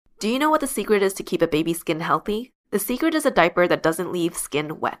Do you know what the secret is to keep a baby's skin healthy? The secret is a diaper that doesn't leave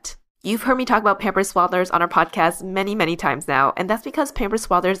skin wet. You've heard me talk about Pampers Swaddlers on our podcast many times now, and that's because Pampers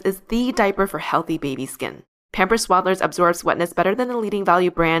Swaddlers is the diaper for healthy baby skin. Pampers Swaddlers absorbs wetness better than the leading value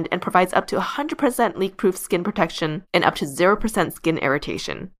brand and provides up to 100% leak-proof skin protection and up to 0% skin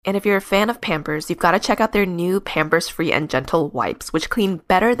irritation. And if you're a fan of Pampers, you've got to check out their new Pampers Free and Gentle wipes, which clean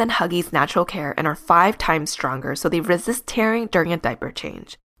better than Huggies Natural Care and are 5 times stronger, so they resist tearing during a diaper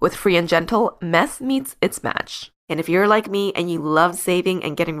change. With Free and Gentle, mess meets its match. And if you're like me and you love saving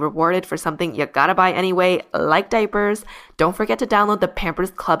and getting rewarded for something you gotta buy anyway, like diapers, don't forget to download the Pampers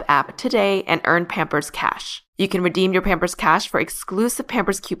Club app today and earn Pampers Cash. You can redeem your Pampers Cash for exclusive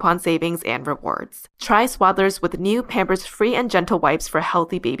Pampers coupon savings and rewards. Try Swaddlers with new Pampers Free and Gentle wipes for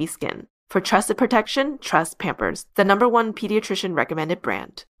healthy baby skin. For trusted protection, trust Pampers, the #1 pediatrician recommended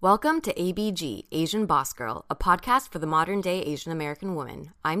brand. Welcome to ABG, Asian Boss Girl, a podcast for the modern-day Asian American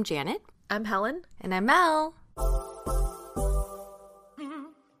woman. I'm Janet. I'm Helen. And I'm Mel.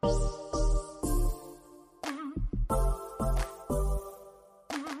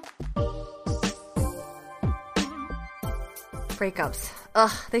 Breakups.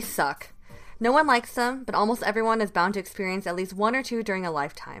 Ugh, they suck. No one likes them, but almost everyone is bound to experience at least one or two during a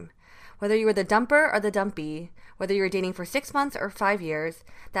lifetime. Whether you were the dumper or the dumpee, whether you were dating for 6 months or 5 years,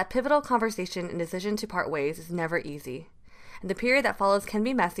 that pivotal conversation and decision to part ways is never easy. And the period that follows can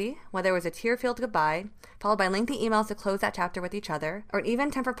be messy, whether it was a tear-filled goodbye, followed by lengthy emails to close that chapter with each other, or an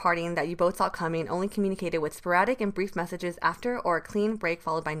even-tempered parting that you both saw coming only communicated with sporadic and brief messages after, or a clean break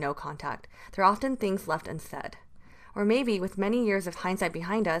followed by no contact. There are often things left unsaid. Or maybe, with many years of hindsight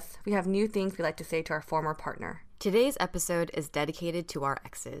behind us, we have new things we'd like to say to our former partner. Today's episode is dedicated to our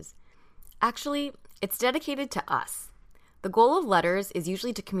exes. Actually, it's dedicated to us. The goal of letters is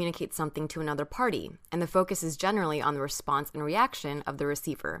usually to communicate something to another party, and the focus is generally on the response and reaction of the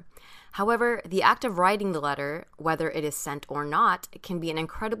receiver. However, the act of writing the letter, whether it is sent or not, can be an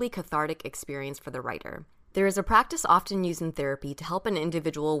incredibly cathartic experience for the writer. There is a practice often used in therapy to help an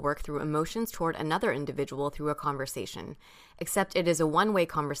individual work through emotions toward another individual through a conversation, except it is a one-way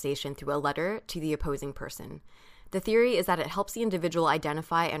conversation through a letter to the opposing person. The theory is that it helps the individual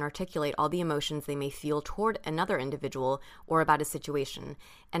identify and articulate all the emotions they may feel toward another individual or about a situation,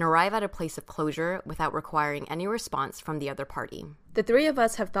 and arrive at a place of closure without requiring any response from the other party. The three of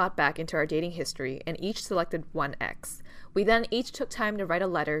us have thought back into our dating history and each selected one ex. We then each took time to write a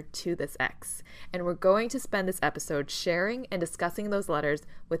letter to this ex, and we're going to spend this episode sharing and discussing those letters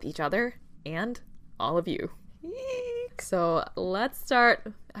with each other and all of you. So let's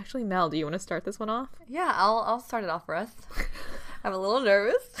start. Actually, Mel, do you want to start this one off? Yeah, I'll start it off for us. I'm a little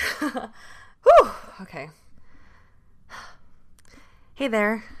nervous. Whew, okay. Hey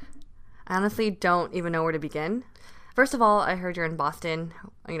there. I honestly don't even know where to begin. First of all, I heard you're in Boston.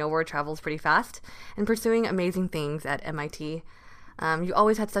 You know, word travels pretty fast. And pursuing amazing things at MIT. You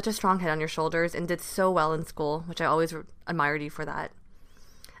always had such a strong head on your shoulders and did so well in school, which I always admired you for that.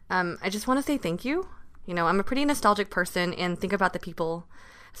 I just want to say thank you. You know, I'm a pretty nostalgic person and think about the people,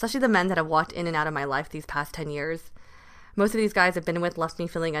 especially the men that have walked in and out of my life these past 10 years. Most of these guys I've been with left me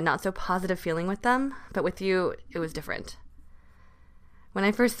feeling a not so positive feeling with them, but with you, it was different. When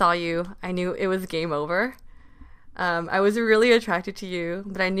I first saw you, I knew it was game over. I was really attracted to you,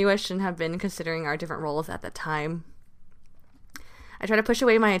 but I knew I shouldn't have been considering our different roles at the time. I tried to push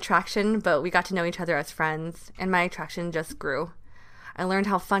away my attraction, but we got to know each other as friends, and my attraction just grew. I learned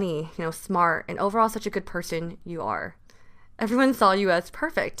how funny, smart, and overall such a good person you are. Everyone saw you as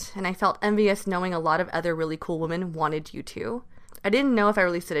perfect, and I felt envious knowing a lot of other really cool women wanted you too. I didn't know if I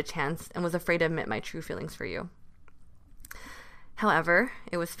really stood a chance and was afraid to admit my true feelings for you. However,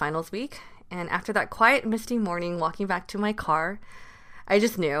 it was finals week, and after that quiet, misty morning walking back to my car, I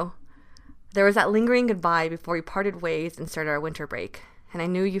just knew. There was that lingering goodbye before we parted ways and started our winter break, and I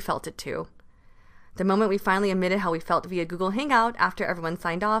knew you felt it too. The moment we finally admitted how we felt via Google Hangout after everyone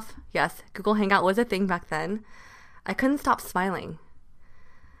signed off, yes, Google Hangout was a thing back then, I couldn't stop smiling.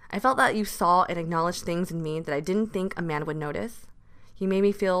 I felt that you saw and acknowledged things in me that I didn't think a man would notice. You made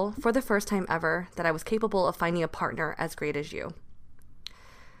me feel, for the first time ever, that I was capable of finding a partner as great as you.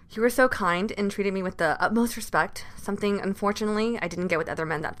 You were so kind and treated me with the utmost respect, something, unfortunately, I didn't get with other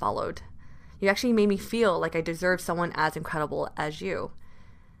men that followed. You actually made me feel like I deserved someone as incredible as you.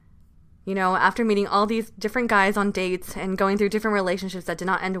 You know, after meeting all these different guys on dates and going through different relationships that did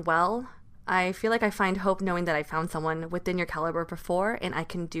not end well, I feel like I find hope knowing that I found someone within your caliber before and I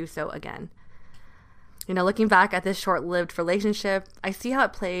can do so again. You know, looking back at this short-lived relationship, I see how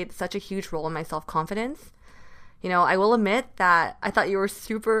it played such a huge role in my self-confidence. You know, I will admit that I thought you were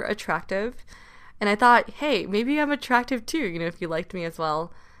super attractive, and I thought, hey, maybe I'm attractive too, if you liked me as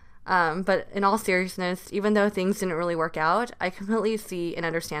well. But in all seriousness, even though things didn't really work out, I completely see and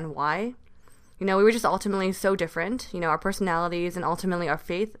understand why. We were just ultimately so different. Our personalities and ultimately our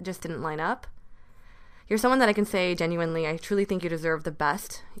faith just didn't line up. You're someone that I can say genuinely, I truly think you deserve the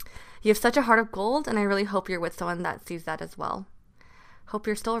best. You have such a heart of gold, and I really hope you're with someone that sees that as well. Hope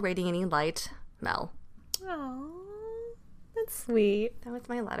you're still radiating light, Mel. Oh, that's sweet. That was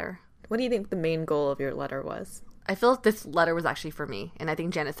my letter. What do you think the main goal of your letter was? I feel this letter was actually for me, and I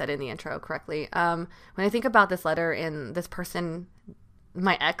think Janet said it in the intro correctly. When I think about this letter and this person,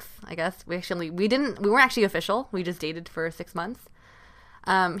 my ex, I guess, we weren't actually official. We just dated for 6 months.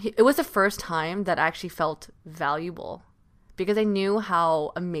 It was the first time that I actually felt valuable because I knew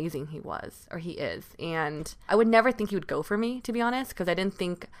how amazing he was, or he is. And I would never think he would go for me, to be honest, because I didn't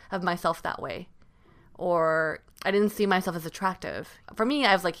think of myself that way. Or I didn't see myself as attractive. For me,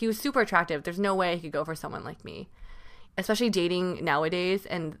 I was like, he was super attractive. There's no way he could go for someone like me. Especially dating nowadays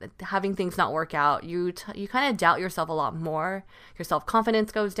and having things not work out, you kind of doubt yourself a lot more. Your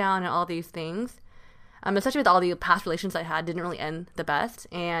self-confidence goes down and all these things. Especially with all the past relations I had, didn't really end the best.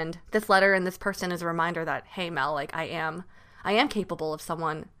 And this letter and this person is a reminder that, hey, Mel, like I am capable of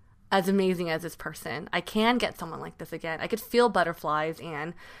someone as amazing as this person. I can get someone like this again. I could feel butterflies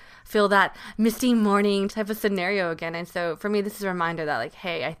and feel that misty morning type of scenario again. And so for me, this is a reminder that like,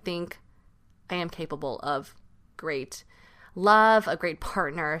 hey, I think I am capable of great love, a great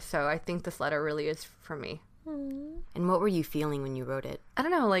partner. So I think this letter really is for me. And what were you feeling when you wrote it? I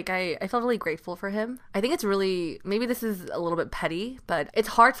don't know, like I felt really grateful for him. I think it's really, maybe this is a little bit petty, but it's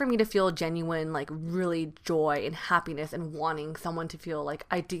hard for me to feel genuine, like really joy and happiness and wanting someone to feel like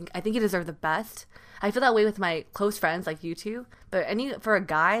I think you deserve the best. I feel that way with my close friends like you two, but for a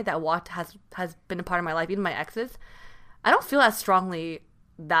guy that has been a part of my life, even my exes, I don't feel as strongly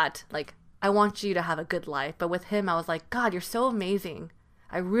that like I want you to have a good life. But with him, I was like, God, you're so amazing.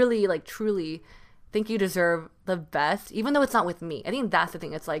 I really like truly think you deserve the best, even though it's not with me. I think that's the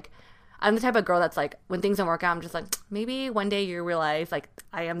thing. It's like, I'm the type of girl that's like, when things don't work out, I'm just like, maybe one day you realize like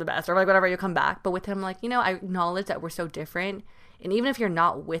I am the best, or like whatever, you'll come back. But with him, like, I acknowledge that we're so different. And even if you're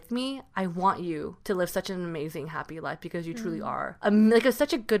not with me, I want you to live such an amazing, happy life because you truly are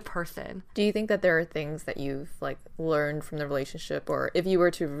such a good person. Do you think that there are things that you've like learned from the relationship, or if you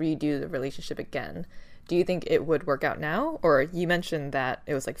were to redo the relationship again, do you think it would work out now? Or you mentioned that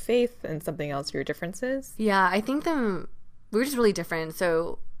it was like faith and something else, your differences. Yeah, I think we were just really different.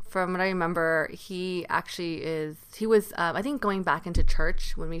 So from what I remember, he was, I think, going back into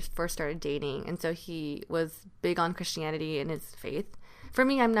church when we first started dating. And so he was big on Christianity and his faith. For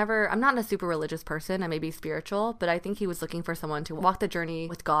me, I'm not a super religious person. I may be spiritual, but I think he was looking for someone to walk the journey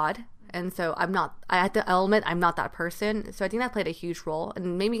with God. And so I'll admit I'm not that person. So I think that played a huge role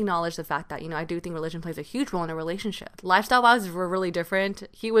and made me acknowledge the fact that, I do think religion plays a huge role in a relationship. Lifestyle-wise, we're really different.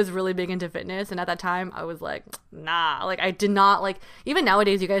 He was really big into fitness. And at that time, I was like, nah. Like, I did not, like, even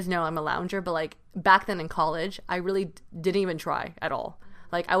nowadays, you guys know I'm a lounger. But, like, back then in college, I really didn't even try at all.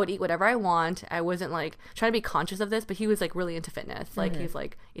 Like, I would eat whatever I want. I wasn't, like, trying to be conscious of this, but he was, like, really into fitness. Like, he's,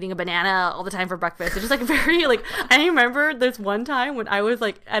 like, eating a banana all the time for breakfast. It's just, like, very, like, I remember this one time when I was,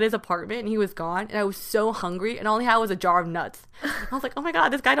 like, at his apartment and he was gone, and I was so hungry, and all he had was a jar of nuts. I was like, oh, my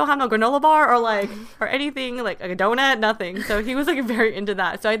God, this guy don't have no granola bar or, like, or anything, like a donut, nothing. So he was, like, very into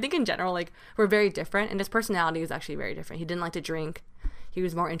that. So I think in general, like, we're very different, and his personality is actually very different. He didn't like to drink. He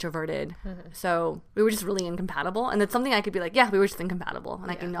was more introverted. So we were just really incompatible. And that's something I could be like, yeah, we were just incompatible.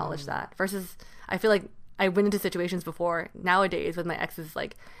 And I can acknowledge that. Versus, I feel like I went into situations before nowadays with my exes,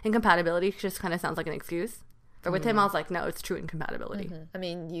 like, incompatibility just kind of sounds like an excuse. But with him, I was like, no, it's true incompatibility. I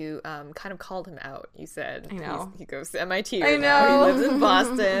mean, you kind of called him out. You said I know. he goes to MIT I right now. know. He lives in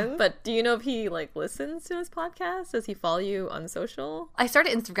Boston. But do you know if he like listens to his podcast? Does he follow you on social? I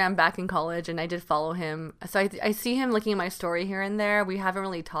started Instagram back in college, and I did follow him. So I see him looking at my story here and there. We haven't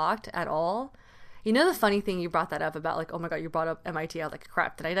really talked at all. The funny thing, you brought that up about like, oh my God, you brought up MIT. I was like,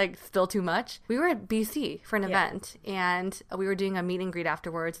 crap, did I like spill too much? We were at BC for an event, and we were doing a meet and greet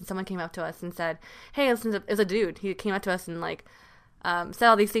afterwards, and someone came up to us and said, hey, listen, it was a dude. He came up to us and like said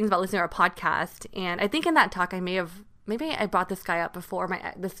all these things about listening to our podcast. And I think in that talk, maybe I brought this guy up before,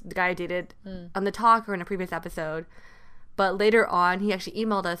 the guy I dated on the talk or in a previous episode. But later on, he actually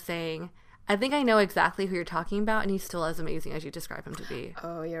emailed us saying, I think I know exactly who you're talking about, and he's still as amazing as you describe him to be.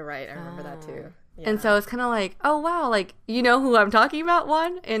 Oh, you're right. I remember that too. Yeah. And so it's kind of like, oh, wow, like, you know who I'm talking about,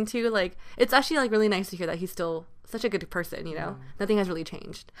 one. And two, like, it's actually, like, really nice to hear that he's still such a good person, Nothing has really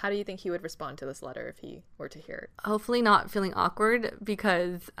changed. How do you think he would respond to this letter if he were to hear it? Hopefully not feeling awkward,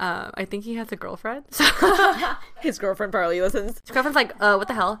 because I think he has a girlfriend. His girlfriend probably listens. His girlfriend's like, what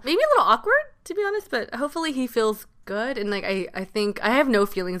the hell? Maybe a little awkward, to be honest, but hopefully he feels good. And like I think I have no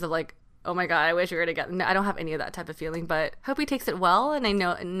feelings of like, oh my God, I wish we were together. No, I don't have any of that type of feeling, but hope he takes it well. And I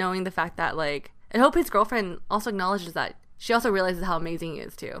know, knowing the fact that like, I hope his girlfriend also acknowledges that she also realizes how amazing he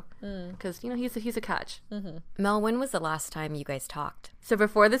is too. Because, you know, he's a catch. Mel, when was the last time you guys talked? So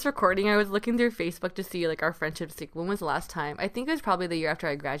before this recording, I was looking through Facebook to see like our friendships. Like, when was the last time? I think it was probably the year after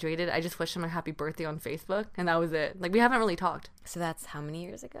I graduated. I just wished him a happy birthday on Facebook, and that was it. Like, we haven't really talked. So that's how many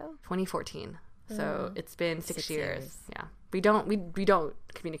years ago? 2014. So it's been 6 years. 6 years. Yeah. We don't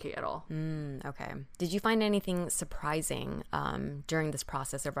communicate at all. Okay. Did you find anything surprising during this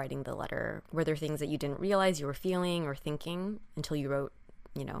process of writing the letter? Were there things that you didn't realize you were feeling or thinking until you wrote,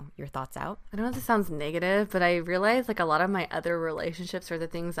 you know, your thoughts out? I don't know if this sounds negative, but I realized like a lot of my other relationships or the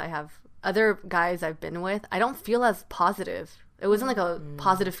things I have, other guys I've been with, I don't feel as positive. It wasn't like a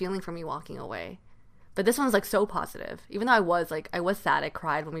positive feeling for me walking away. But this one was like so positive. Even though I was sad, I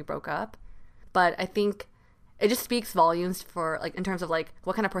cried when we broke up. But I think it just speaks volumes for like in terms of like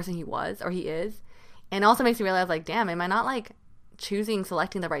what kind of person he was or he is. And it also makes me realize like, damn, am I not like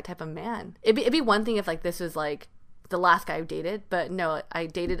selecting the right type of man? It'd be one thing if like this was like the last guy I dated, but no, I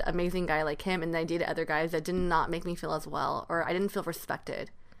dated an amazing guy like him, and then I dated other guys that did not make me feel as well, or I didn't feel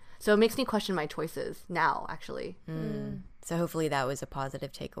respected. So it makes me question my choices now, actually. So hopefully that was a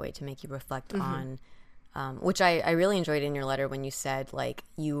positive takeaway to make you reflect on, which I really enjoyed in your letter when you said, like,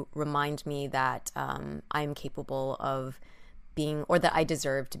 you remind me that I'm capable of being, or that I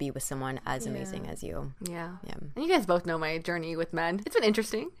deserve to be with someone as amazing as you. Yeah. And you guys both know my journey with men. It's been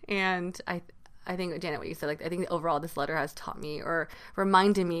interesting, and I think, Janet, what you said, like, I think overall this letter has taught me or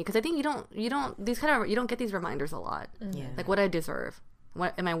reminded me, because I think you don't get these reminders a lot. Like what I deserve.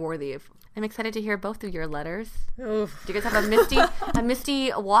 What am I worthy of? I'm excited to hear both of your letters. Oof. Do you guys have a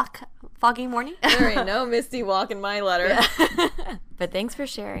misty walk, foggy morning? There ain't no misty walk in my letter. Yeah. But thanks for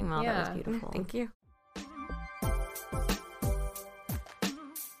sharing, Mel. Yeah. That was beautiful. Thank you.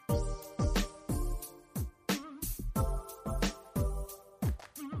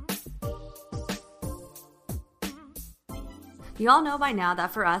 You all know by now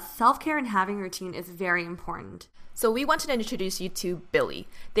that for us, self-care and having a routine is very important. So we wanted to introduce you to Billie.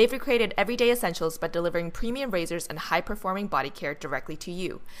 They've recreated everyday essentials by delivering premium razors and high-performing body care directly to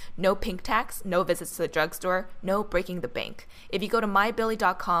you. No pink tax, no visits to the drugstore, no breaking the bank. If you go to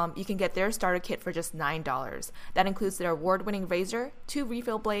mybillie.com, you can get their starter kit for just $9. That includes their award-winning razor, 2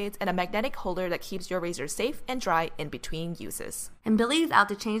 refill blades, and a magnetic holder that keeps your razor safe and dry in between uses. And Billie is out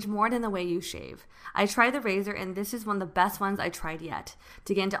to change more than the way you shave. I tried the razor, and this is one of the best ones I tried yet,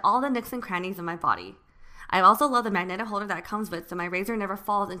 to get into all the nooks and crannies of my body. I also love the magnetic holder that comes with, so my razor never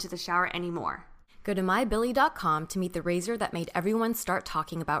falls into the shower anymore. Go to mybillie.com to meet the razor that made everyone start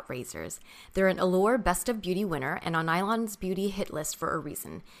talking about razors. They're an Allure Best of Beauty winner and on Nylon's beauty hit list for a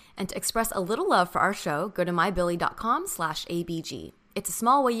reason. And to express a little love for our show, go to mybillie.com/ABG. It's a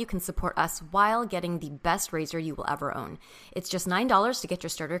small way you can support us while getting the best razor you will ever own. It's just $9 to get your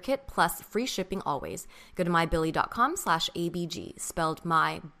starter kit, plus free shipping always. Go to mybillie.com/ABG, spelled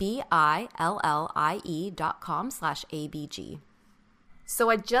mybillie.com/ABG. So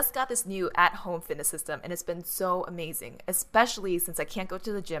I just got this new at-home fitness system, and it's been so amazing, especially since I can't go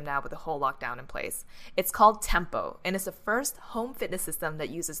to the gym now with the whole lockdown in place. It's called Tempo, and it's the first home fitness system that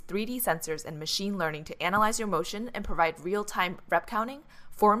uses 3D sensors and machine learning to analyze your motion and provide real-time rep counting,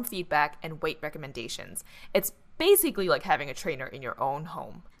 form feedback, and weight recommendations. It's basically like having a trainer in your own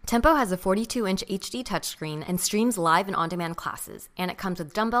home. Tempo has a 42-inch HD touchscreen and streams live and on-demand classes, and it comes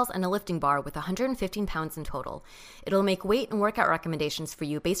with dumbbells and a lifting bar with 115 pounds in total. It'll make weight and workout recommendations for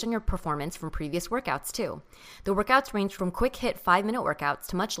you based on your performance from previous workouts, too. The workouts range from quick-hit 5-minute workouts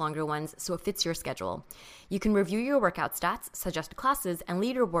to much longer ones, so it fits your schedule. You can review your workout stats, suggest classes, and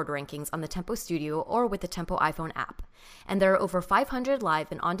leaderboard rankings on the Tempo Studio or with the Tempo iPhone app. And there are over 500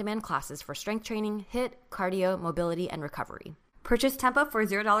 live and on-demand classes for strength training, HIIT, cardio, mobility, and recovery. Purchase Tempo for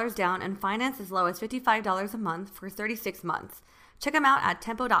 $0 down and finance as low as $55 a month for 36 months. Check them out at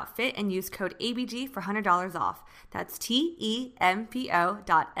tempo.fit and use code ABG for $100 off. That's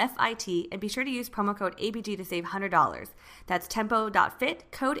TEMPO.FIT, and be sure to use promo code ABG to save $100. That's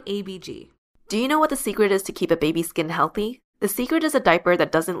tempo.fit, code ABG. Do you know what the secret is to keep a baby's skin healthy? The secret is a diaper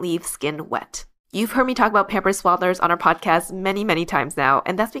that doesn't leave skin wet. You've heard me talk about Pampers Swaddlers on our podcast many, many times now,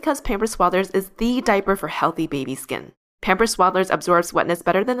 and that's because Pampers Swaddlers is the diaper for healthy baby skin. Pampers Swaddlers absorbs wetness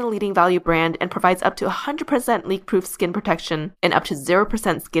better than the leading value brand and provides up to 100% leak-proof skin protection and up to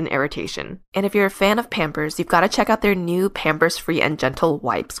 0% skin irritation. And if you're a fan of Pampers, you've got to check out their new Pampers Free and Gentle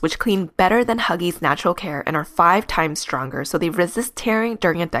wipes, which clean better than Huggies Natural Care and are 5 times stronger, so they resist tearing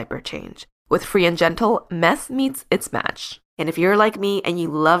during a diaper change. With Free and Gentle, mess meets its match. And if you're like me and you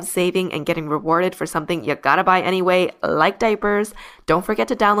love saving and getting rewarded for something you gotta buy anyway, like diapers, don't forget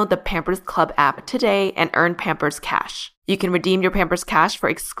to download the Pampers Club app today and earn Pampers Cash. You can redeem your Pampers Cash for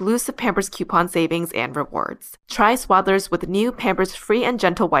exclusive Pampers coupon savings and rewards. Try Swaddlers with new Pampers Free and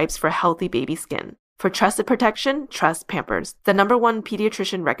Gentle wipes for healthy baby skin. For trusted protection, trust Pampers, the #1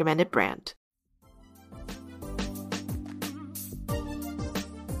 pediatrician recommended brand.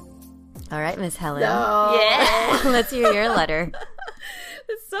 All right, Miss Helen. No. Yeah. Let's hear your letter.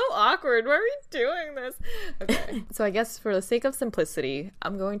 It's so awkward. Why are we doing this? Okay. So I guess for the sake of simplicity,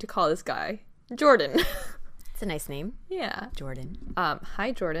 I'm going to call this guy Jordan. It's a nice name. Yeah. Jordan.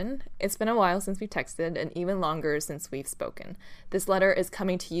 Hi, Jordan. It's been a while since we've texted and even longer since we've spoken. This letter is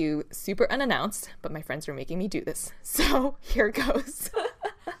coming to you super unannounced, but my friends are making me do this. So here it goes.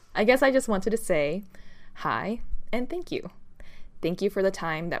 I guess I just wanted to say hi and thank you. Thank you for the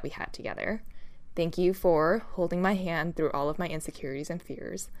time that we had together. Thank you for holding my hand through all of my insecurities and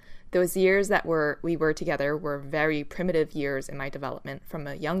fears. Those years that we were together were very primitive years in my development, from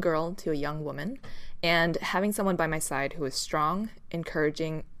a young girl to a young woman, and having someone by my side who was strong,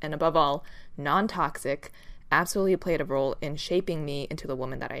 encouraging, and above all, non-toxic, absolutely played a role in shaping me into the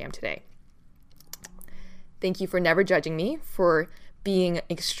woman that I am today. Thank you for never judging me, for being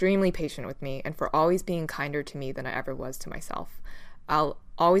extremely patient with me, and for always being kinder to me than I ever was to myself. I'll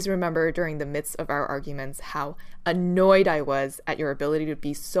always remember during the midst of our arguments how annoyed I was at your ability to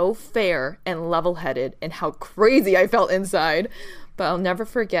be so fair and level-headed and how crazy I felt inside. But I'll never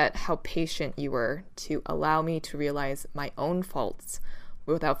forget how patient you were to allow me to realize my own faults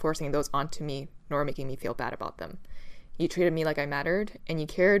without forcing those onto me nor making me feel bad about them. You treated me like I mattered, and you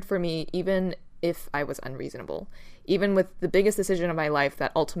cared for me even if I was unreasonable. Even with the biggest decision of my life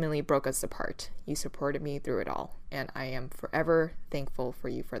that ultimately broke us apart, you supported me through it all, and I am forever thankful for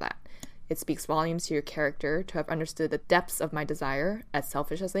you for that. It speaks volumes to your character to have understood the depths of my desire, as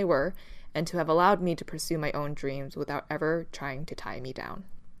selfish as they were, and to have allowed me to pursue my own dreams without ever trying to tie me down.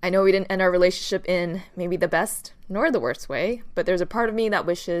 I know we didn't end our relationship in maybe the best nor the worst way, but there's a part of me that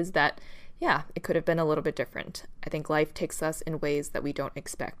wishes that yeah, it could have been a little bit different. I think life takes us in ways that we don't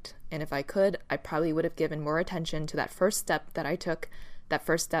expect. And if I could, I probably would have given more attention to that first step that I took, that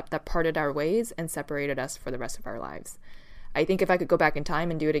first step that parted our ways and separated us for the rest of our lives. I think if I could go back in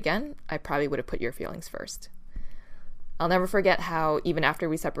time and do it again, I probably would have put your feelings first. I'll never forget how, even after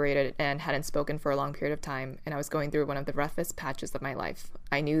we separated and hadn't spoken for a long period of time, and I was going through one of the roughest patches of my life,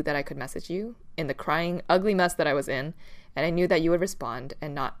 I knew that I could message you in the crying, ugly mess that I was in, and I knew that you would respond,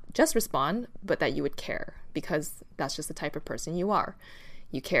 and not just respond, but that you would care, because that's just the type of person you are.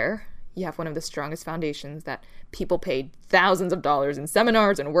 You care. You have one of the strongest foundations that people paid thousands of dollars in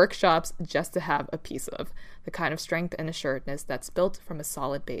seminars and workshops just to have a piece of, the kind of strength and assuredness that's built from a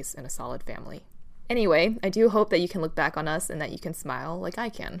solid base and a solid family. Anyway, I do hope that you can look back on us and that you can smile like I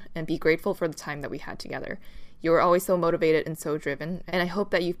can and be grateful for the time that we had together. You were always so motivated and so driven, and I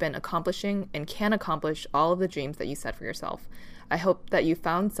hope that you've been accomplishing and can accomplish all of the dreams that you set for yourself. I hope that you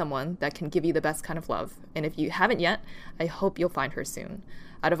found someone that can give you the best kind of love, and if you haven't yet, I hope you'll find her soon.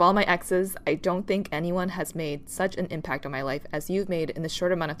 Out of all my exes, I don't think anyone has made such an impact on my life as you've made in the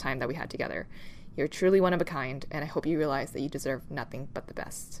short amount of time that we had together. You're truly one of a kind, and I hope you realize that you deserve nothing but the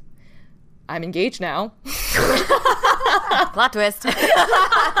best. I'm engaged now. Plot twist.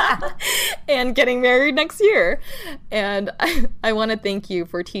 And getting married next year. And I want to thank you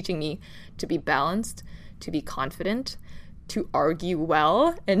for teaching me to be balanced, to be confident, to argue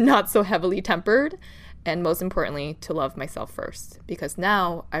well and not so heavily tempered, and most importantly, to love myself first. Because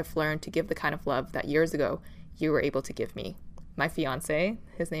now I've learned to give the kind of love that years ago you were able to give me. My fiance,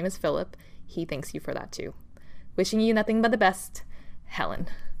 his name is Philip, he thanks you for that too. Wishing you nothing but the best, Helen.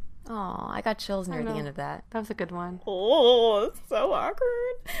 Oh, I got chills near the end of that. That was a good one. Oh, it's so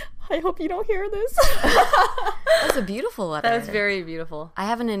awkward. I hope you don't hear this. That was a beautiful letter. That was very beautiful. I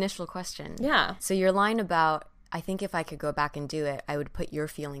have an initial question. Yeah. So your line about, I think if I could go back and do it, I would put your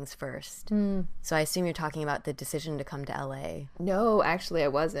feelings first. So I assume you're talking about the decision to come to LA. No, actually I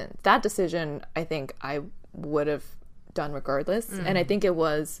wasn't. That decision, I think I would have done regardless. And I think it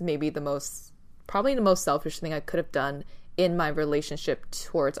was maybe probably the most selfish thing I could have done in my relationship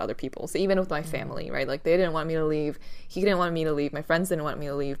towards other people. So even with my family, right? Like they didn't want me to leave. He didn't want me to leave. My friends didn't want me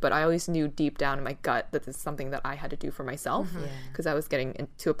to leave. But I always knew deep down in my gut that this is something that I had to do for myself because I was getting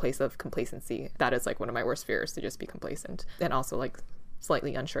into a place of complacency. That is like one of my worst fears, to just be complacent. And also like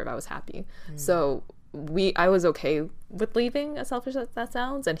slightly unsure if I was happy. So I was okay with leaving, as selfish as that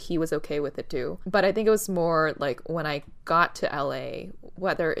sounds, and he was okay with it too. But I think it was more like when I got to LA,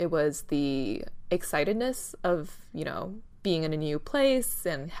 whether it was the excitedness of, being in a new place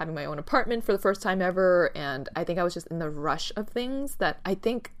and having my own apartment for the first time ever. And I think I was just in the rush of things that I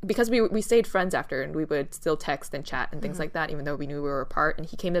think, because we stayed friends after, and we would still text and chat and things like that, even though we knew we were apart. And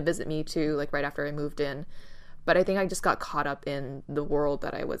he came to visit me too, like right after I moved in. But I think I just got caught up in the world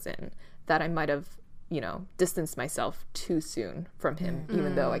that I was in, that I might have, you know, distanced myself too soon from him,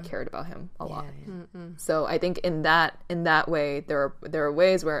 even though I cared about him a lot. So I think in that way, there are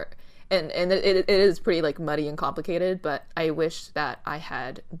ways where, and it is pretty like muddy and complicated, but I wish that I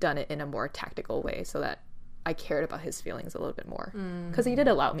had done it in a more tactical way so that I cared about his feelings a little bit more, because he did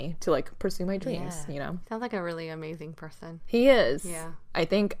allow me to like pursue my dreams, you know. Sounds like a really amazing person. He is. Yeah. I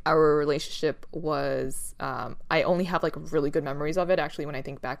think our relationship was, I only have like really good memories of it actually when I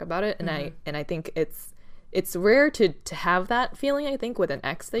think back about it, and I think it's rare to have that feeling, I think, with an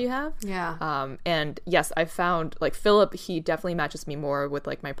ex that you have. Yeah. And yes, I found like Philip, he definitely matches me more with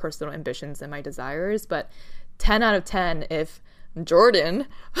like my personal ambitions and my desires, but 10 out of 10 if Jordan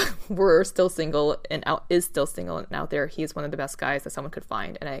were still single and is still single and out there, he's one of the best guys that someone could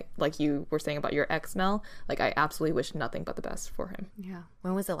find. And I, like you were saying about your ex, Mel, like I absolutely wish nothing but the best for him. Yeah.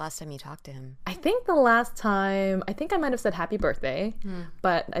 When was the last time you talked to him? I think the last time, I think I might have said happy birthday,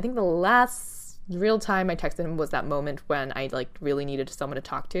 but I think the last real time I texted him was that moment when I like really needed someone to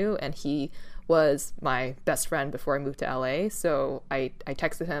talk to, and he was my best friend before I moved to LA. So I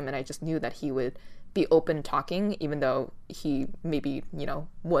texted him, and I just knew that he would be open to talking, even though he maybe, you know,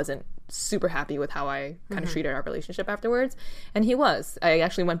 wasn't super happy with how I kind of treated our relationship afterwards. And he was. I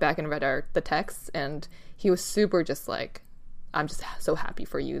actually went back and read the texts, and he was super just like, I'm just so happy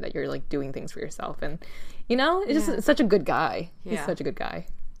for you that you're like doing things for yourself. And, you know, it's just such a good guy. He's such a good guy.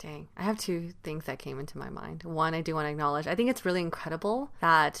 Dang. I have two things that came into my mind. One, I do want to acknowledge, I think it's really incredible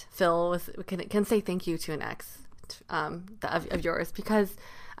that Phil can say thank you to an ex of yours, because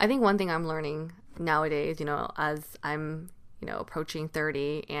I think one thing I'm learning nowadays, you know, as I'm, you know, approaching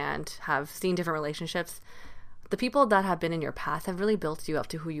 30 and have seen different relationships, the people that have been in your past have really built you up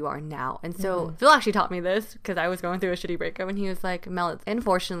to who you are now. And so Phil actually taught me this, because I was going through a shitty breakup, and he was like, Mel,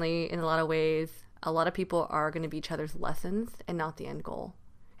 unfortunately, in a lot of ways, a lot of people are going to be each other's lessons and not the end goal.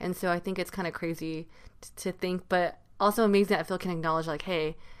 And so I think it's kind of crazy to think, but also amazing that Phil can acknowledge, like,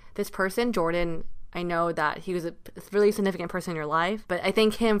 hey, this person, Jordan, I know that he was a really significant person in your life, but I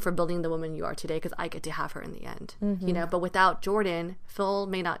thank him for building the woman you are today, because I get to have her in the end, you know. But without Jordan, Phil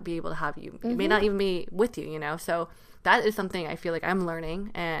may not be able to have you. He may not even be with you, you know. So that is something I feel like I'm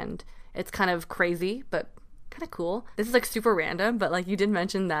learning, and it's kind of crazy, but kind of cool. This is like super random, but like you did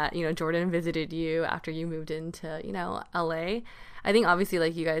mention that, you know, Jordan visited you after you moved into, you know, LA. I think obviously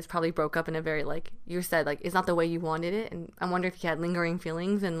like you guys probably broke up in a very, like you said, like it's not the way you wanted it, and I wonder if he had lingering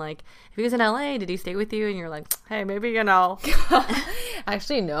feelings, and like if he was in LA, did he stay with you and you're like, hey, maybe, you know.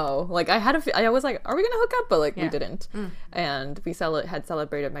 Actually, no. Like I was like, are we gonna hook up? But like we didn't. And we had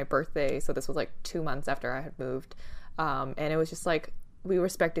celebrated my birthday, so this was like 2 months after I had moved, and it was just like we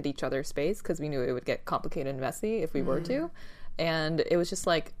respected each other's space, because we knew it would get complicated and messy if we were to, and it was just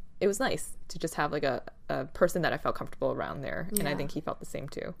like, it was nice to just have like a person that I felt comfortable around there. And I think he felt the same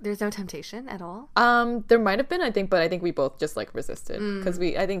too. There's no temptation at all? There might have been, I think, but I think we both just like resisted, because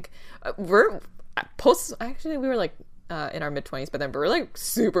we were like in our mid-20s, but then we were like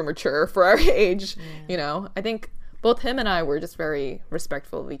super mature for our age, you know. I think both him and I were just very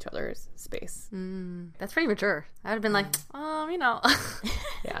respectful of each other's space. That's pretty mature. I would have been like, you know.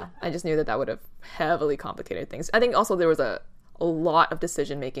 Yeah, I just knew that would have heavily complicated things. I think also there was a lot of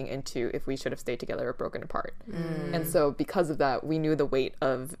decision making into if we should have stayed together or broken apart. And so because of that, we knew the weight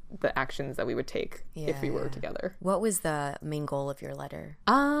of the actions that we would take if we were together. What was the main goal of your letter?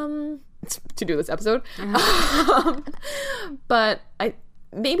 To do this episode. But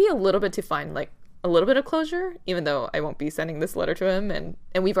maybe a little bit to find like a little bit of closure, even though I won't be sending this letter to him, and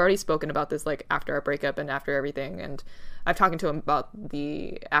we've already spoken about this like after our breakup and after everything, and I've talked to him about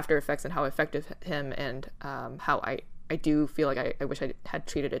the after effects and how it affected him, and how I do feel like I wish I had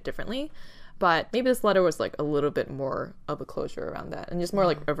treated it differently. But maybe this letter was like a little bit more of a closure around that, and just more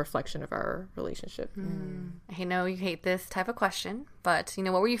like a reflection of our relationship. I know you hate this type of question, but you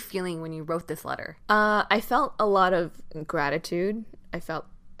know, what were you feeling when you wrote this letter? I felt a lot of gratitude. I felt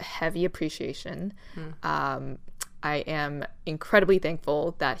heavy appreciation. I am incredibly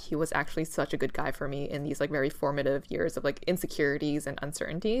thankful that he was actually such a good guy for me in these like very formative years of like insecurities and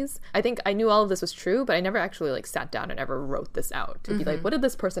uncertainties. I think I knew all of this was true, but I never actually like sat down and ever wrote this out to be like, what did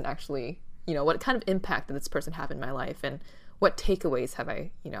this person actually, you know, what kind of impact did this person have in my life, and what takeaways have I,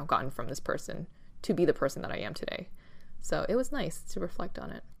 you know, gotten from this person to be the person that I am today. So it was nice to reflect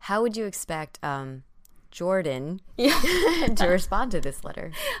on it. How would you expect Jordan to respond to this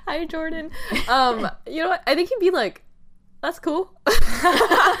letter? Hi, Jordan. You know what? I think he'd be like, that's cool.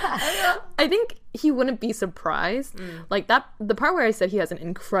 I think he wouldn't be surprised. Like that, the part where I said he has an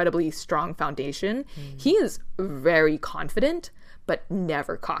incredibly strong foundation, he is very confident, but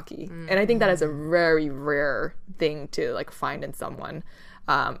never cocky. And I think that is a very rare thing to like find in someone.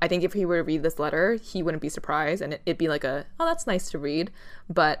 I think if he were to read this letter, he wouldn't be surprised, and it'd be like oh, that's nice to read,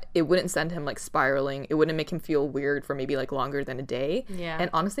 but it wouldn't send him like spiraling. It wouldn't make him feel weird for maybe like longer than a day. Yeah. And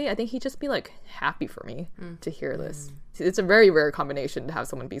honestly, I think he'd just be like happy for me to hear this. It's a very rare combination to have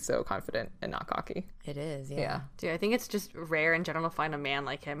someone be so confident and not cocky. It is, Yeah. Dude, I think it's just rare in general to find a man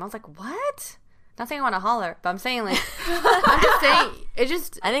like him. I was like, what? Not saying I want to holler, but I'm saying like, I'm just saying, it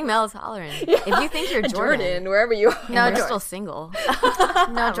just, I think Mel is hollering. If you think you're Jordan, wherever you are. no, you're still single.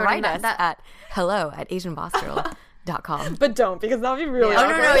 no, Jordan, Write us that at hello@asianbossgirl.com. But don't, because that would be really Oh,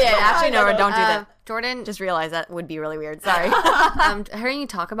 no, yeah. Actually, no, don't do that. Jordan, Just realize that would be really weird. Sorry. hearing you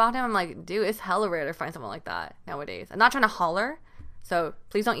talk about him, I'm like, dude, it's hella rare to find someone like that nowadays. I'm not trying to holler, so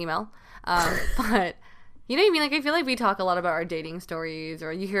please don't email. But you know what I mean? Like, I feel like we talk a lot about our dating stories,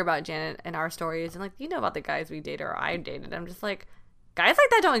 or you hear about Janet and our stories, and like, you know about the guys we dated or I dated. I'm just like, guys like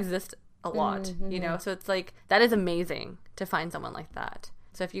that don't exist a lot, you know? So it's like, that is amazing to find someone like that.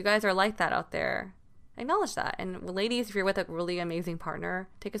 So if you guys are like that out there, acknowledge that. And ladies, if you're with a really amazing partner,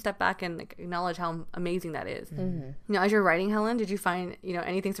 take a step back and like, acknowledge how amazing that is. You know, as you're writing, Helen, did you find, you know,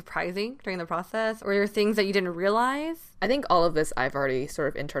 anything surprising during the process, or are there things that you didn't realize? I think all of this I've already sort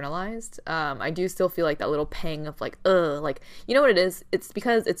of internalized. I do still feel like that little pang of like, like, you know what it is? It's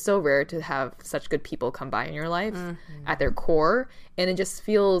because it's so rare to have such good people come by in your life at their core. And it just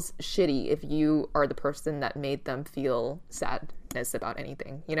feels shitty if you are the person that made them feel sadness about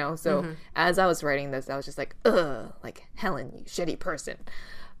anything, you know? So as I was writing this, I was just like, like, Helen, you shitty person.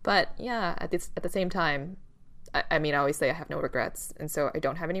 But yeah, at the same time, I mean, I always say I have no regrets, and so I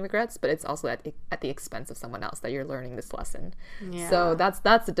don't have any regrets, but it's also at the expense of someone else that you're learning this lesson. Yeah. So that's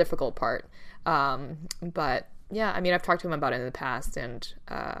the difficult part. But yeah, I mean, I've talked to him about it in the past, and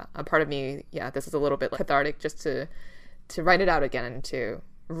a part of me, this is a little bit cathartic just to write it out again and to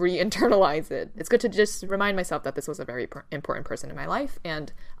re-internalize it. It's good to just remind myself that this was a very important person in my life,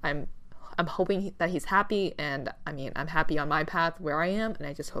 and I'm hoping that he's happy, and I mean, I'm happy on my path where I am, and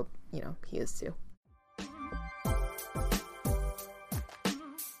I just hope, you know, he is too.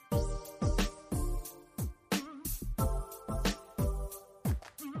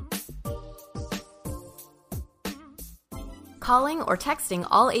 Calling or texting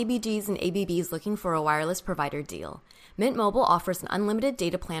all ABGs and ABBs looking for a wireless provider deal. Mint Mobile offers an unlimited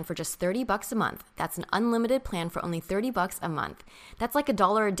data plan for just $30 a month. That's an unlimited plan for only $30 a month. That's like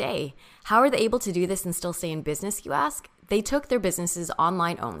 $1 a day. How are they able to do this and still stay in business, you ask? They took their businesses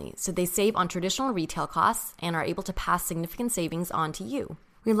online only, so they save on traditional retail costs and are able to pass significant savings on to you.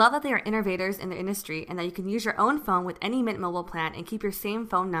 We love that they are innovators in the industry and that you can use your own phone with any Mint Mobile plan and keep your same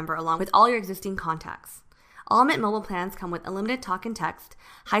phone number along with all your existing contacts. All Mint Mobile plans come with unlimited talk and text,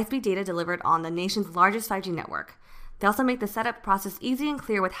 high-speed data delivered on the nation's largest 5G network. They also make the setup process easy and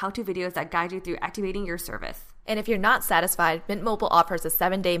clear with how-to videos that guide you through activating your service. And if you're not satisfied, Mint Mobile offers a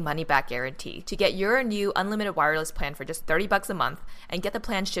 7-day money-back guarantee. To get your new unlimited wireless plan for just $30 a month and get the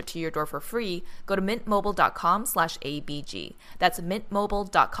plan shipped to your door for free, go to mintmobile.com/ABG. That's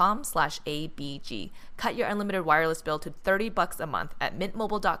mintmobile.com/ABG. Cut your unlimited wireless bill to $30 a month at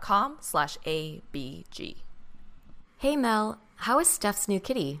mintmobile.com/ABG. Hey Mel, how is Steph's new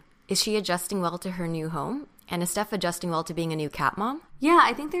kitty? Is she adjusting well to her new home? And is Steph adjusting well to being a new cat mom? Yeah,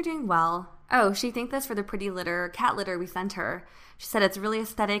 I think they're doing well. Oh, she thanked us for the pretty cat litter we sent her. She said it's really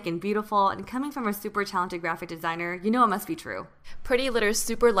aesthetic and beautiful, and coming from a super talented graphic designer, you know it must be true. Pretty Litter's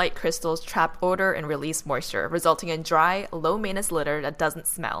super light crystals trap odor and release moisture, resulting in dry, low-maintenance litter that doesn't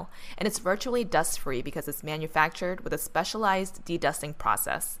smell. And it's virtually dust-free because it's manufactured with a specialized dedusting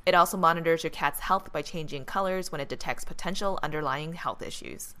process. It also monitors your cat's health by changing colors when it detects potential underlying health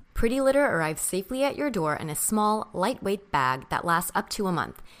issues. Pretty Litter arrives safely at your door in a small, lightweight bag that lasts up to a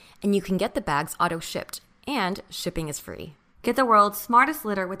month, and you can get the bags auto-shipped, and shipping is free. Get the world's smartest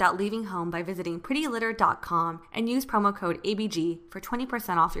litter without leaving home by visiting prettylitter.com and use promo code ABG for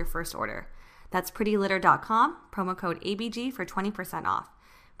 20% off your first order. That's prettylitter.com, promo code ABG for 20% off.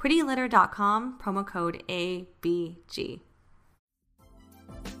 prettylitter.com, promo code ABG.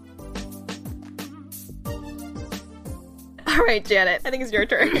 All right, Janet, I think it's your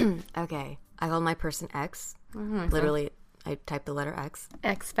turn. Okay, I called my person X. Literally, I typed the letter X.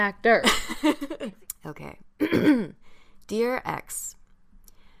 X Factor. Okay. Dear X,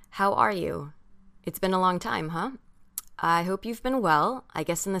 how are you? It's been a long time, huh? I hope you've been well. I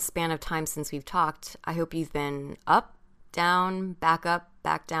guess in the span of time since we've talked, I hope you've been up, down, back up,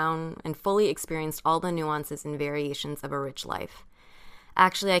 back down, and fully experienced all the nuances and variations of a rich life.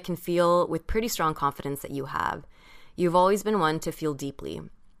 Actually, I can feel with pretty strong confidence that you have. You've always been one to feel deeply.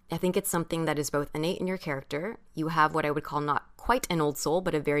 I think it's something that is both innate in your character. You have what I would call not quite an old soul,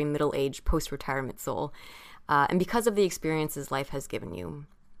 but a very middle-aged, post-retirement soul. And because of the experiences life has given you.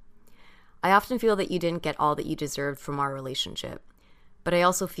 I often feel that you didn't get all that you deserved from our relationship, but I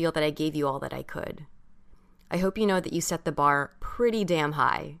also feel that I gave you all that I could. I hope you know that you set the bar pretty damn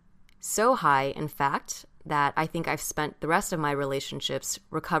high. So high, in fact, that I think I've spent the rest of my relationships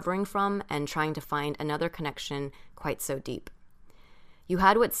recovering from and trying to find another connection quite so deep. You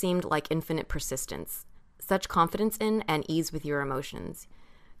had what seemed like infinite persistence, such confidence in and ease with your emotions.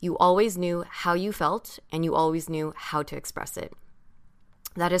 You always knew how you felt, and you always knew how to express it.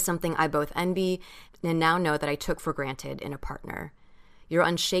 That is something I both envy and now know that I took for granted in a partner. Your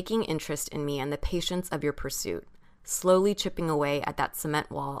unshaking interest in me and the patience of your pursuit, slowly chipping away at that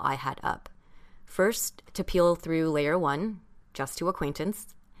cement wall I had up. First, to peel through layer 1, just to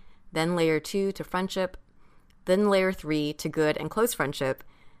acquaintance, then layer 2 to friendship, then layer 3 to good and close friendship,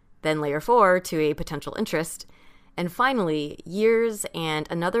 then layer 4 to a potential interest, and finally, years and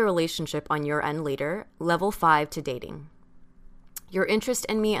another relationship on your end later, level 5 to dating. Your interest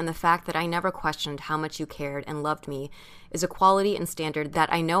in me and the fact that I never questioned how much you cared and loved me is a quality and standard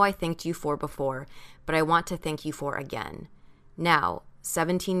that I know I thanked you for before, but I want to thank you for again. Now,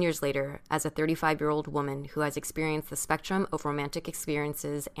 17 years later, as a 35-year-old woman who has experienced the spectrum of romantic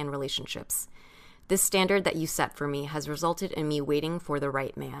experiences and relationships, this standard that you set for me has resulted in me waiting for the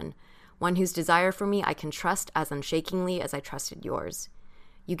right man, one whose desire for me I can trust as unshakingly as I trusted yours.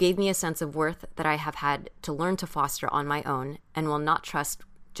 You gave me a sense of worth that I have had to learn to foster on my own and will not trust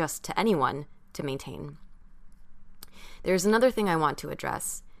just to anyone to maintain. There's another thing I want to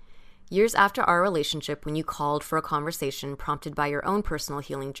address. Years after our relationship, when you called for a conversation prompted by your own personal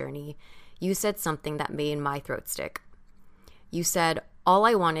healing journey, you said something that made my throat stick. You said, all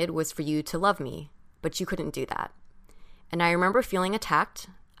I wanted was for you to love me, but you couldn't do that. And I remember feeling attacked,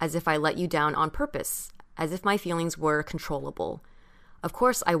 as if I let you down on purpose, as if my feelings were controllable. Of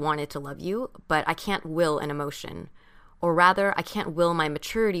course I wanted to love you, but I can't will an emotion. Or rather, I can't will my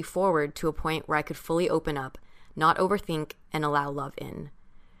maturity forward to a point where I could fully open up, not overthink, and allow love in.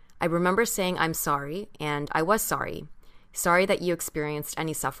 I remember saying I'm sorry, and I was sorry. Sorry that you experienced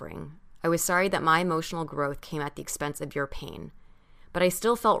any suffering. I was sorry that my emotional growth came at the expense of your pain. But I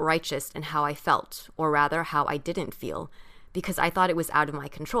still felt righteous in how I felt, or rather how I didn't feel, because I thought it was out of my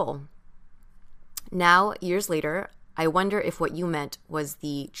control. Now, years later, I wonder if what you meant was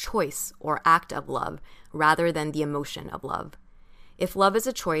the choice or act of love rather than the emotion of love. If love is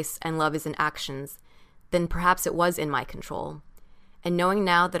a choice and love is in actions, then perhaps it was in my control. And knowing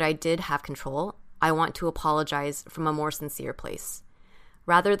now that I did have control, I want to apologize from a more sincere place.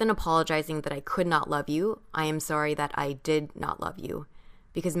 Rather than apologizing that I could not love you, I am sorry that I did not love you,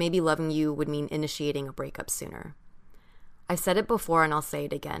 because maybe loving you would mean initiating a breakup sooner. I've said it before and I'll say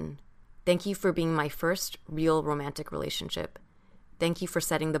it again. Thank you for being my first real romantic relationship. Thank you for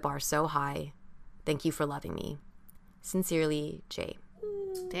setting the bar so high. Thank you for loving me. Sincerely, Jay.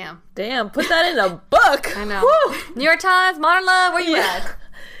 Damn, put that in a book. I know. Woo! New York Times, Modern Love, where you at?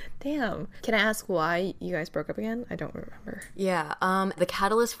 Damn. Can I ask why you guys broke up again? I don't remember. Yeah, the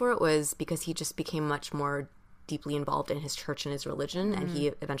catalyst for it was because he just became much more deeply involved in his church and his religion, and he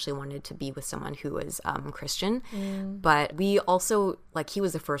eventually wanted to be with someone who was Christian. But we also, he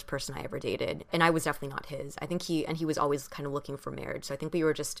was the first person I ever dated, and I was definitely not his. I think he was always kind of looking for marriage, so I think we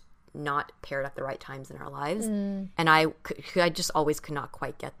were just not paired at the right times in our lives. And I just always could not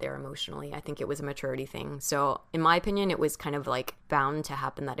quite get there emotionally. I think it was a maturity thing. So in my opinion, it was kind of bound to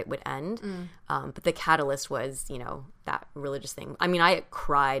happen that it would end. But the catalyst was, that religious thing. I mean, I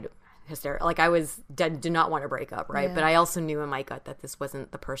cried hysterical. I did not want to break up, right? Yeah. But I also knew in my gut that this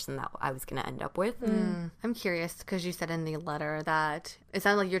wasn't the person that I was going to end up with. I'm curious because you said in the letter that it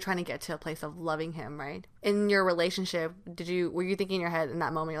sounded like you're trying to get to a place of loving him, right? In your relationship, were you thinking in your head in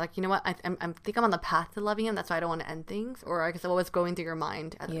that moment, you're like, you know what, I think I'm on the path to loving him, that's why I don't want to end things? Or I guess what was going through your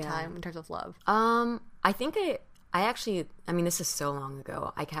mind at the time in terms of love? I think I actually, this is so long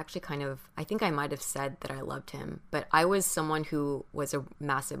ago. I think I might have said that I loved him, but I was someone who was a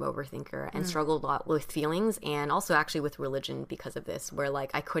massive overthinker and struggled a lot with feelings and also actually with religion because of this, where I'm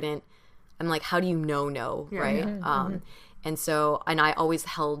like, how do you know no, right? And so, and I always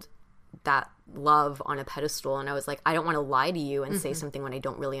held that love on a pedestal, and I was like, I don't want to lie to you and say something when I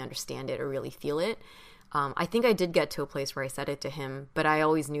don't really understand it or really feel it. I think I did get to a place where I said it to him, but I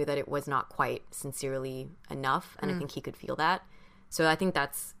always knew that it was not quite sincerely enough, and I think he could feel that. So I think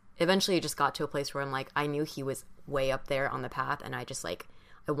that's eventually it just got to a place where I'm like, I knew he was way up there on the path, and I just like,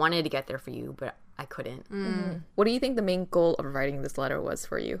 I wanted to get there for you, but I couldn't. What do you think the main goal of writing this letter was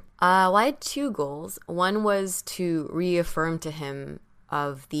for you? Well, I had 2 goals. One was to reaffirm to him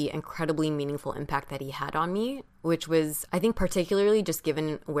of the incredibly meaningful impact that he had on me, which was, I think, particularly just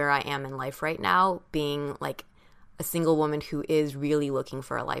given where I am in life right now, being like a single woman who is really looking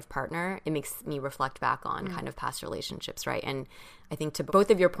for a life partner. It makes me reflect back on kind of past relationships, right? And I think to both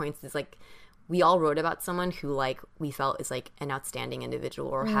of your points is like, we all wrote about someone who like we felt is like an outstanding individual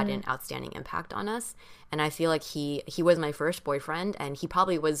or had an outstanding impact on us. And I feel like he was my first boyfriend, and he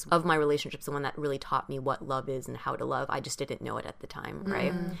probably was, of my relationships, the one that really taught me what love is and how to love. I just didn't know it at the time,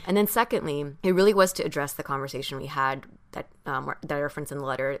 right? And then secondly, it really was to address the conversation we had that I referenced in the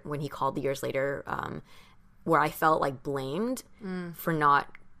letter when he called years later, where I felt like blamed for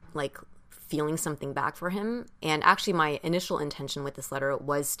not like feeling something back for him. And actually my initial intention with this letter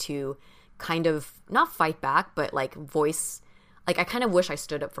was to kind of not fight back, but like voice, like I kind of wish I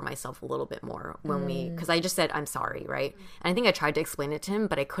stood up for myself a little bit more when because I just said I'm sorry, right? And I think I tried to explain it to him,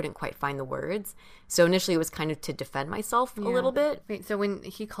 but I couldn't quite find the words. So initially it was kind of to defend myself a little bit. Wait, so when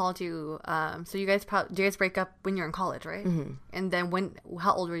he called you, so you guys do you guys break up when you're in college, right? And then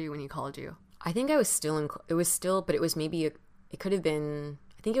how old were you when he called you? I think I was still but it was maybe it could have been,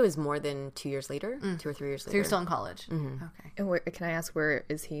 I think it was more than 2 years later, 2 or 3 years later. So you're still in college. Okay. And can I ask, where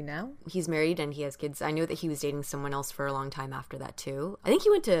is he now? He's married and he has kids. I know that he was dating someone else for a long time after that too. I think he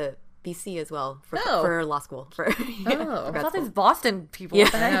went to BC as well for law school. I thought these Boston people. Yeah,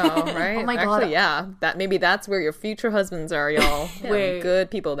 I know, right? Oh my God. Actually, yeah, that's where your future husbands are, y'all. Wait. Good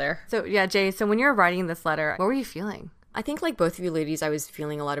people there. So yeah, Jay. So when you were writing this letter, what were you feeling? I think like both of you ladies, I was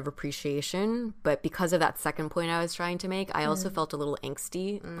feeling a lot of appreciation, but because of that second point I was trying to make, I also felt a little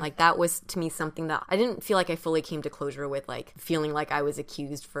angsty. Like that was to me something that I didn't feel like I fully came to closure with, like feeling like I was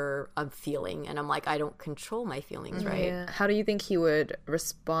accused of feeling. And I'm like, I don't control my feelings, right? Yeah. How do you think he would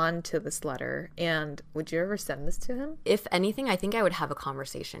respond to this letter? And would you ever send this to him? If anything, I think I would have a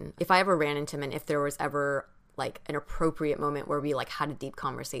conversation. If I ever ran into him and if there was ever like an appropriate moment where we like had a deep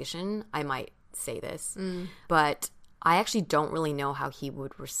conversation, I might say this. But I actually don't really know how he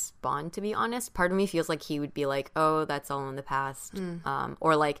would respond, to be honest. Part of me feels like he would be like, oh, that's all in the past.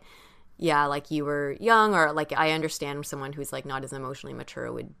 Or like, yeah, like you were young, or like I understand someone who's like not as emotionally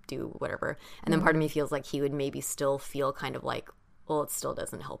mature would do whatever. And then part of me feels like he would maybe still feel kind of like, well, it still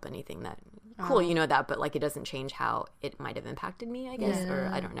doesn't help anything that, cool, you know that, but like it doesn't change how it might have impacted me, I guess, or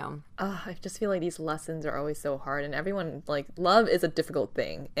I don't know. I just feel like these lessons are always so hard, and everyone, like, love is a difficult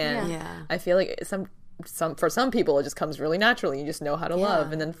thing. And I feel like for some people it just comes really naturally. You just know how to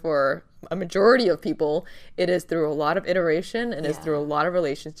love. And then for a majority of people, it is through a lot of iteration and is through a lot of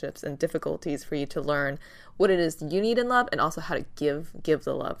relationships and difficulties for you to learn what it is you need in love, and also how to give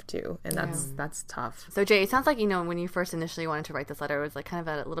the love too. And that's tough. So Jay, it sounds like, you know, when you first initially wanted to write this letter, it was like kind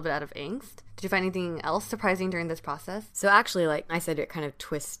of a little bit out of angst. Did you find anything else surprising during this process? So actually, like I said, it kind of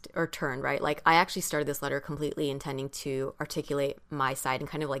twist or turn, right? Like I actually started this letter completely intending to articulate my side and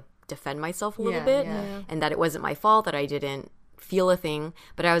kind of like defend myself a little bit, and that it wasn't my fault, that I didn't feel a thing.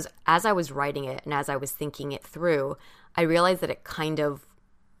 But as I was writing it and as I was thinking it through, I realized that it kind of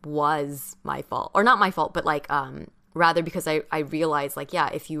was my fault, or not my fault, but like rather, because I realized like, yeah,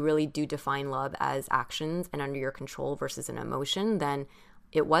 if you really do define love as actions and under your control versus an emotion, then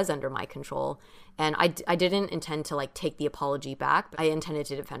it was under my control. And I didn't intend to like take the apology back. I intended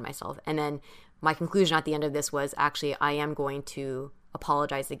to defend myself. And then my conclusion at the end of this was, actually, I am going to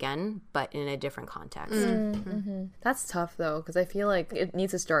apologize again, but in a different context. That's tough though, because I feel like it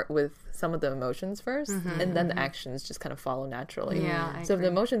needs to start with some of the emotions first, and then the actions just kind of follow naturally. So if the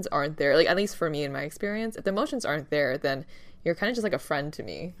emotions aren't there, like at least for me in my experience, if the emotions aren't there, then you're kind of just like a friend to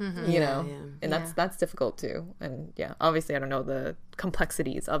me, you know? And that's difficult too. And obviously I don't know the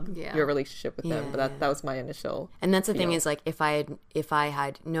complexities of your relationship with them, but that was my initial. And that's the thing is, like, if I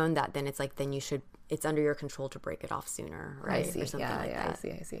had known that, then it's like, then you should, it's under your control to break it off sooner, right? I see. Or something like that.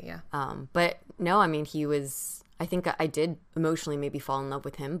 I see. But no, I mean, I think I did emotionally maybe fall in love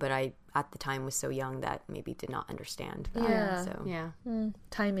with him, but I at the time was so young that maybe did not understand that.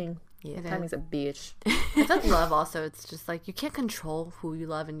 Timing. Timing's a bitch. It's like love also. It's just like you can't control who you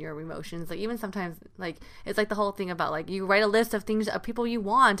love and your emotions. Like even sometimes, like it's like the whole thing about like you write a list of things of people you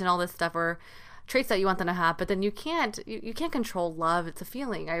want and all this stuff, or traits that you want them to have, but then you can't control love. It's a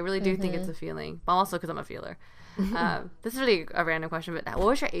feeling. I really do think it's a feeling, but also because I'm a feeler. This is really a random question, but what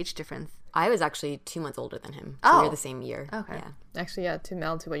was your age difference? I was actually 2 months older than him. So we were the same year. Okay. Yeah. Actually, yeah, to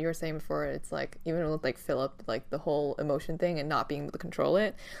meld to what you were saying before, it's like, even with like Philip, like the whole emotion thing and not being able to control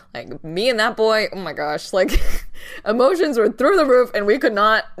it, like me and that boy, oh my gosh, like emotions were through the roof and we could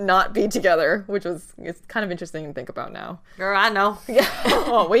not be together, which was, it's kind of interesting to think about now. Girl, I know. Yeah.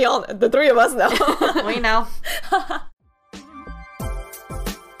 Oh, we all, the three of us know. We know.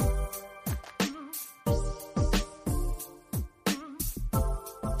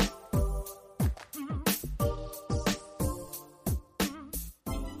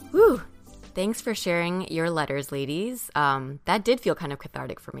 Whew. Thanks for sharing your letters, ladies. That did feel kind of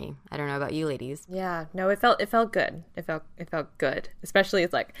cathartic for me. I don't know about you, ladies. Yeah, no, it felt good. It felt good. Especially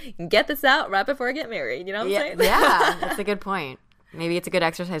it's like, get this out right before I get married. You know what I'm saying? Yeah, that's a good point. Maybe it's a good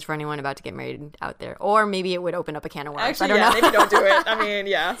exercise for anyone about to get married out there. Or maybe it would open up a can of worms. Actually, I don't know. Maybe don't do it. I mean,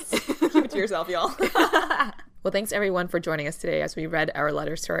 yeah. Keep it to yourself, y'all. Well, thanks everyone for joining us today as we read our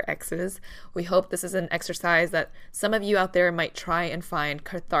letters to our exes. We hope this is an exercise that some of you out there might try and find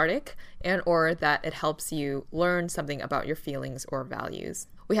cathartic, and or that it helps you learn something about your feelings or values.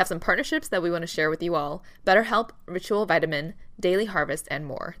 We have some partnerships that we want to share with you all: BetterHelp, Ritual Vitamin, Daily Harvest, and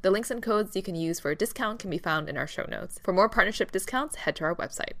more. The links and codes you can use for a discount can be found in our show notes. For more partnership discounts, head to our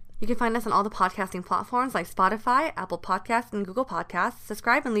website. You can find us on all the podcasting platforms like Spotify, Apple Podcasts, and Google Podcasts.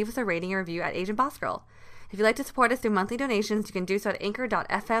 Subscribe and leave us a rating or review at Asian Boss Girl. If you'd like to support us through monthly donations, you can do so at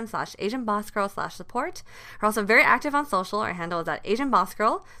anchor.fm/AsianBossGirl/support. We're also very active on social. Our handle is at Asian Boss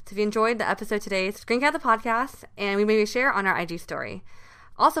Girl. So if you enjoyed the episode today, screenshot the podcast, and we maybe share on our IG story.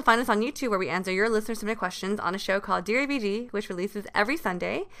 Also, find us on YouTube, where we answer your listener-submitted questions on a show called Dear ABG, which releases every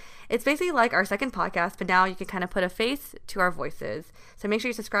Sunday. It's basically like our second podcast, but now you can kind of put a face to our voices. So make sure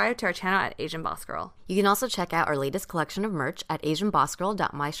you subscribe to our channel at Asian Boss Girl. You can also check out our latest collection of merch at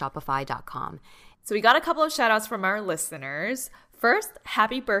asianbossgirl.myshopify.com. So we got a couple of shout outs from our listeners. First,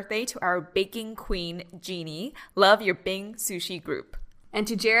 happy birthday to our baking queen, Jeannie. Love your Bing Sushi group. And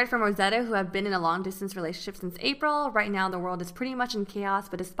to Jared from Rosetta, who have been in a long-distance relationship since April. Right now, the world is pretty much in chaos,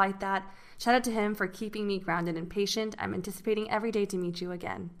 but despite that, shout out to him for keeping me grounded and patient. I'm anticipating every day to meet you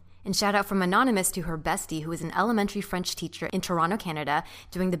again. And shout out from Anonymous to her bestie, who is an elementary French teacher in Toronto, Canada,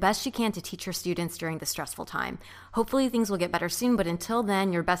 doing the best she can to teach her students during this stressful time. Hopefully things will get better soon, but until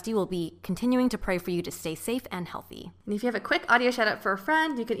then, your bestie will be continuing to pray for you to stay safe and healthy. And if you have a quick audio shout out for a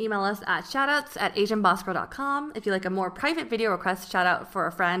friend, you can email us at shoutouts@asianbossgirl.com. If you like a more private video request shout out for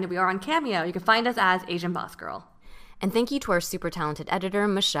a friend, we are on Cameo. You can find us as Asian Boss Girl. And thank you to our super talented editor,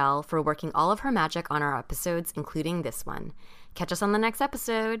 Michelle, for working all of her magic on our episodes, including this one. Catch us on the next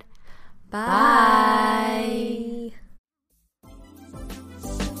episode. Bye.